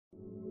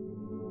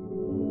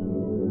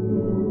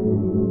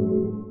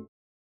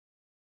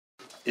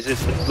Is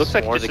it? Looks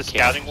like just a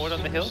scouting ward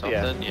on the hill.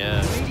 Something,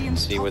 yeah.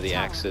 See where the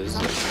axe is.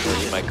 Where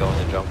he might go in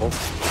the jungle.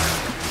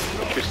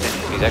 Interesting.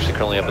 He's actually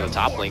currently up in the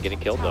top lane, getting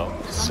killed though.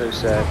 So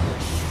sad.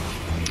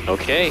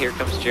 Okay, here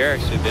comes Jarex,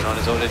 who's been on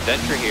his own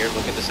adventure here,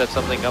 looking to set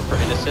something up for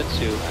Innocence,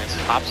 who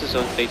pops his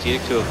own Fate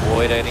Edict to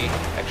avoid any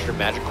extra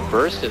magical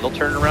burst, and they'll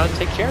turn around and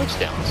take Jarex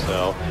down.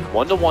 So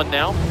 1-1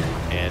 now,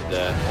 and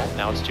well,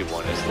 now it's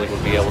 2-1. As Liquid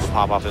will be able to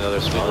pop off another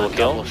sweet little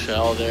kill. Double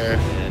shell there.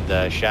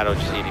 And Shadow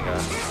just eating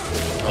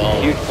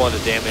a huge flood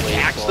of damage.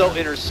 Axe though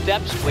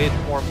intercepts,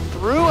 waveform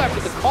through after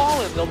the call,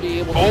 and they'll be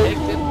able to take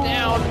him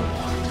down.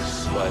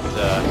 But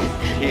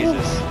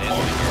Jesus,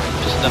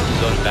 just snuffed his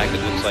own back. It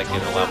looks like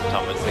it'll allow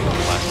Matumbaman to pick up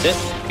the last hit.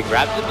 He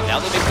grabs him, and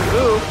now they make the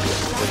move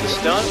with the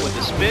stun, with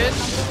the spin.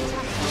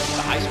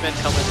 The Iceman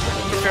coming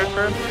prepared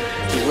for him.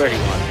 He's where he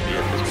wants to be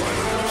at this point.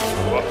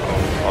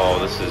 Oh,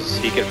 this is,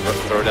 he can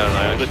throw down an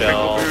iron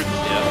shell.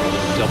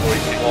 Yeah, double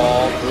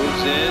wall,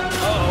 moves in.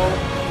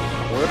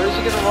 Where is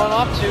he gonna run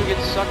off to?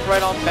 Gets sucked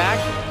right on back.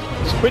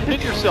 Just quit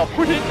hitting yourself.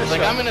 Quit hitting yourself.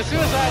 Like, I'm in a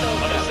suicide.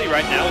 Honestly,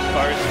 right now, as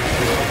far as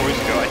boys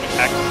go, I think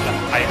Axe is the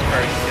highest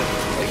priority kill.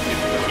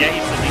 Yeah,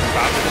 he's the least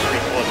powerful in the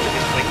street full.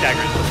 His blink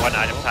dagger is the one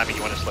item timing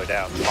you want to slow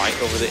down. Fight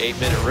over the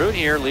 8-minute rune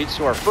here leads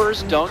to our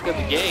first dunk of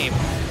the game.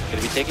 Going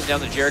to be taking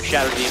down the Jarex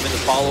Shadow Demon. The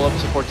follow-up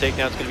support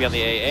takedown is going to be on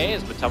the AA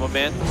as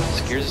Matumbaman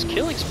secures his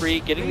killing spree,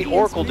 getting the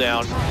Oracle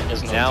down.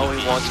 Now he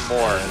wants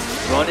more.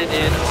 Running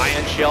in,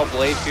 Iron Shell,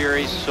 Blade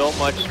Fury, so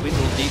much sweet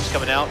little deeps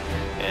coming out.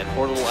 And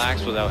poor little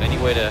Axe without any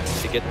way to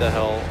get the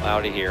hell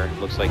out of here.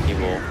 Looks like he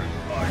will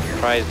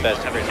try his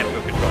best under tempo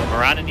control.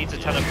 Mirana needs a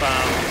ton of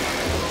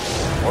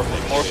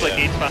Morphling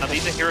needs farm.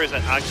 These are heroes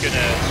that aren't going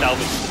to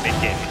salvage the mid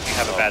game if you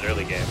have a bad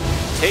early game.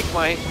 Take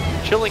my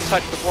chilling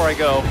touch before I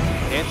go.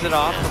 Hands it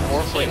off for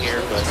Morphling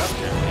here, but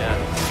yeah.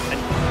 And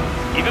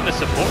even the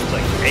supports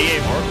like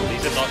AA Oracle,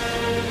 these are not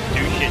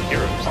do shit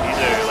heroes.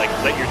 These are like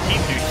let your team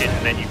do shit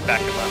and then you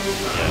back them up.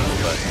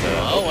 Yeah, but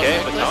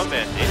okay,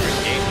 Matumbaman, dangerous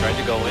game, tried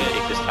to go in,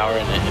 take this tower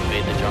and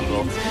invade the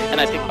jungle.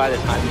 And I think by the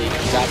time they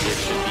got here,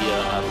 should be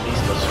at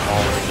least a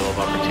small window of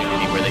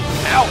opportunity where they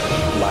can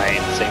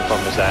line, same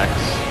from his Axe.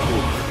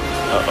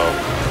 Uh-oh.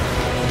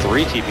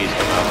 3 TPs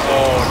coming up.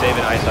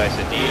 Saving iceice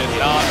indeed.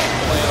 Not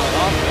playing on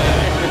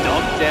offense.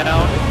 Dunk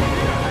down.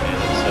 And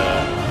it's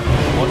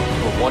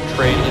one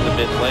trade in the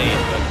mid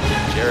lane, but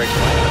Jarex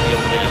might not be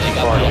able to make it too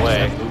far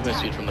away. Movement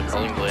speed from the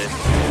curling blade.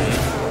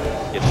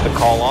 Gets the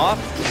call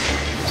off.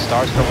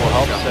 Starstorm will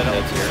help set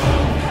up here.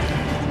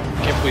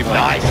 Can't believe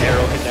nice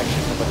arrow connection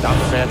from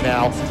Matumbaman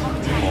now.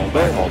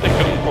 They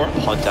couldn't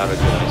punt out a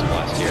good ice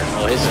blast here.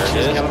 Oh,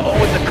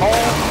 with the call.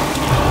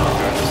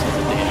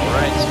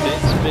 Alright,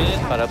 spin,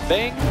 bada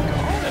bang.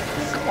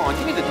 Come on,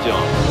 give me the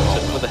dunk.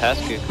 Sitting with the Hex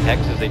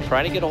as they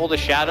try to get a hold of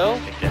Shadow.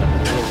 Get up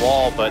to the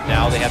wall, but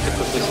now they have to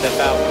quickly step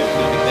out.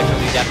 Quickly make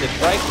the adaptive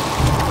strike.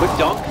 Quick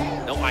dunk.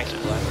 No ice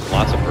blast.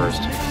 Lots of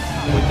burst.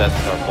 With that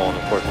Starfall, and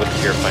of course with the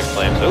Purifying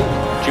Flames. Oh,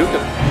 juke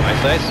him.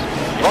 Ice.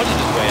 Running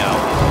his way out.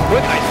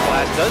 Quick ice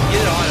blast does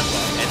get it on him.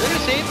 And they're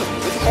going to save him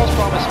with the false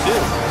promise too.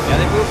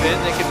 Yeah, they move in.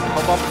 They can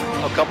pump up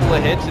a couple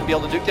of hits and be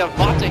able to nuke down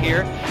FATA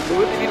here.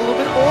 Who would need a little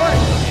bit more?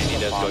 And he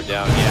does go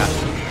down, yeah.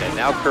 And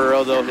now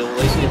Kuro, though, he'll at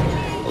least get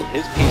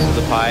his piece of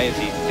the pie as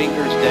he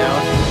fingers down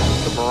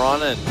the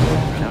Mirana, and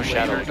now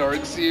Shadow.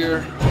 Dark's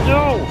here.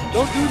 No!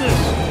 Don't do this!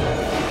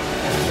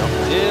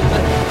 Jumped in.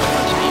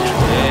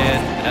 And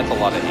that's a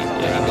lot of heat.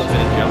 Yeah, he goes in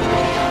and jumps.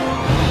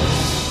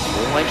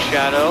 Moonlight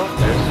Shadow.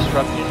 There's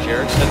Disruption.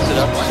 Jarex sets it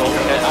up. Soul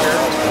Catcher.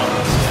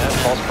 And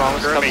False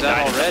Promise comes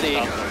out already.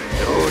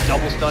 Oh,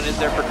 double stun is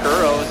there for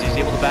Kuro as he's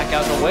able to back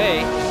out and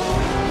away.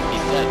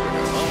 He's dead.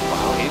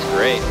 Wow, he's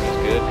great. He's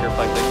good.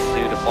 Purifying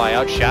continue to fly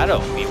out.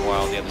 Shadow,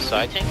 meanwhile, on the other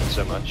side. Thank you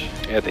so much.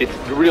 Yeah, it's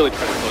really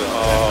critical.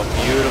 Oh,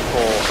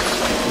 beautiful.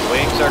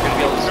 Wings are going to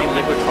be able to see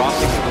Liquid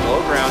crossing from the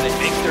low ground. It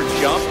makes their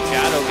jump.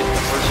 Shadow gets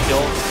the first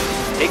kill,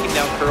 taking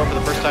down Kuro for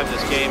the first time in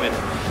this game, and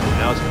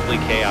now it's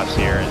complete chaos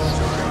here.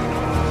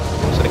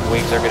 Looks like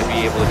Wings are going to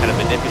be able to kind of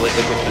manipulate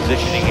Liquid's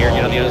positioning here.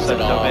 Get on the other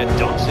side of the man,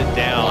 dunks it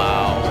down.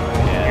 Wow.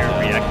 You're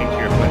reacting to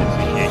your opponent's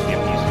initiate. You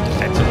have to use it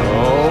defensively.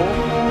 Oh.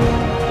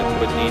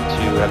 Liquid need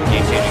to have a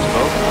game-changing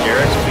smoke.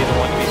 Jarex will be the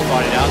one to be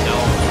spotted out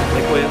now.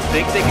 Liquid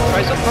thinks they can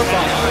try something for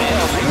Bob.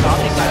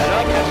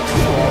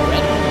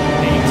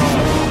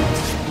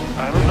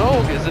 I don't know.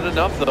 Is it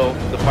enough though?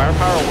 The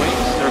firepower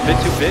Wings, they're a bit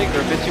too big.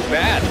 They're a bit too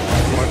bad.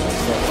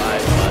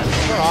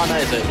 Mirana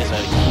is a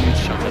huge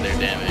chunk of their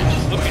damage.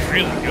 It's looking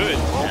really good.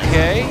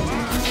 Okay.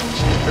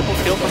 Triple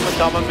kill from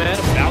Matumbaman.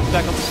 Bounce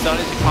back on the stun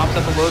as he pops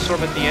out the low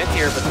storm at the end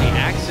here, but the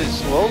Axe is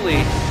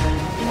slowly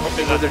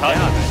further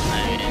down.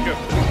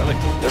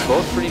 They're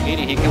both pretty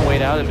meaty. He can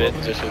wait out a bit.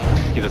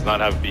 He does not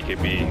have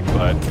BKB,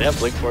 but yeah,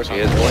 Blink Force. He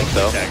has Blink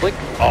though. Blink.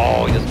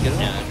 Oh, he doesn't get it.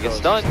 He gets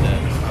stunned.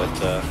 But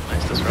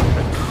nice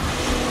disruption.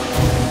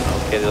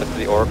 Okay, they look for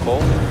the Oracle.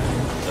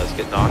 Does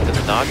get knocked in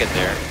the noggin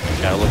there.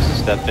 Shadow looks to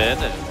step in,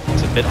 and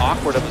it's a bit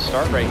awkward at the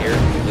start right here.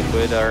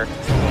 Liquid are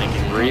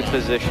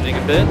repositioning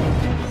a bit.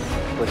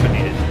 Liquid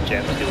needed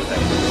jam to deal with that.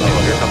 Oh,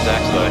 here comes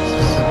Axe though.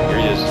 Here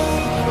he is.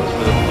 Goes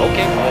for the.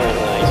 Okay. Oh,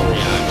 nice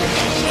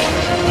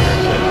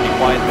reaction.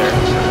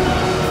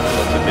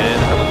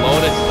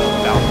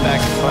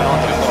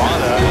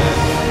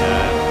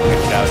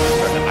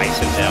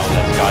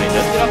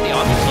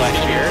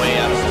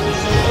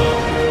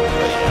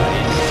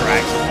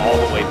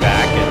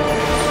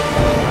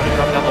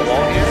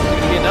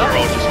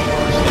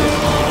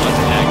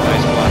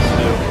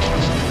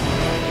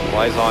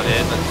 flies on in,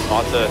 and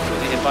FATA,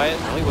 was he hit by it?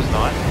 No, he was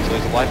not. So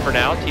he's alive for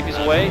now. TV's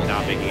away,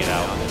 not making it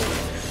out.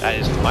 That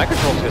is, my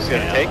control's just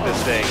gonna take this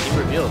thing. He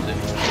revealed it.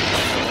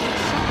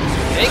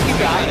 Thank you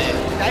guys.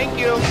 Thank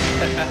you.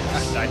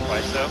 Died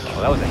twice though.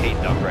 Oh, that was a hate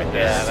dunk right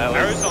there. Yeah, that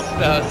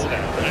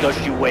was... Don't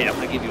you wait, I'm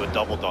gonna give you a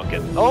double dunk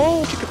it. Oh,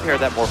 would you compare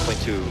that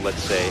Morphling to,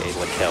 let's say, a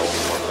Lakel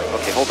Morphling?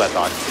 Okay, hold that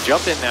thought.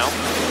 Jump in now.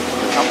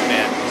 Come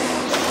man.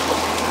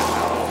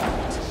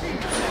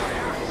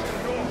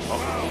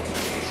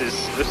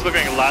 This is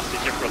looking like a last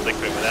ditch for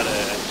Liquid, without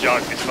a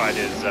jog, this fight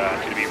is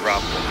going to be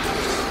rough.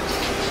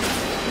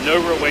 No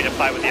real way to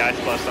fight with the Ice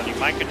Blast on you.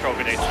 Mind Control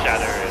grenades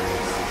shatter.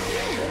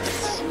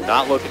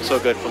 Not looking so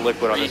good for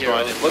Liquid on this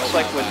run. It looks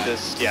like with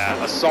this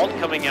assault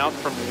coming out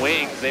from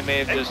Wings, they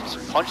may have just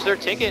punched their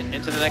ticket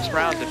into the next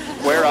round to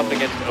square up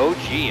against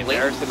OG, and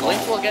there's the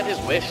Link will get his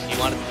wish. He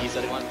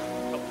said he wanted.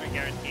 Hopefully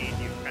guaranteed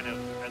you kind of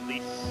at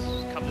least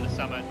come to the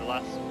summit,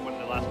 one of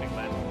the last big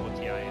lands before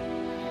TI,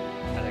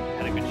 and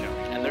had a good show.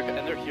 And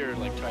they're here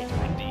like trying to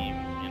redeem,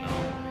 you know,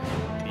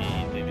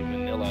 the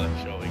vanilla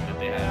showing that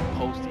they had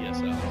post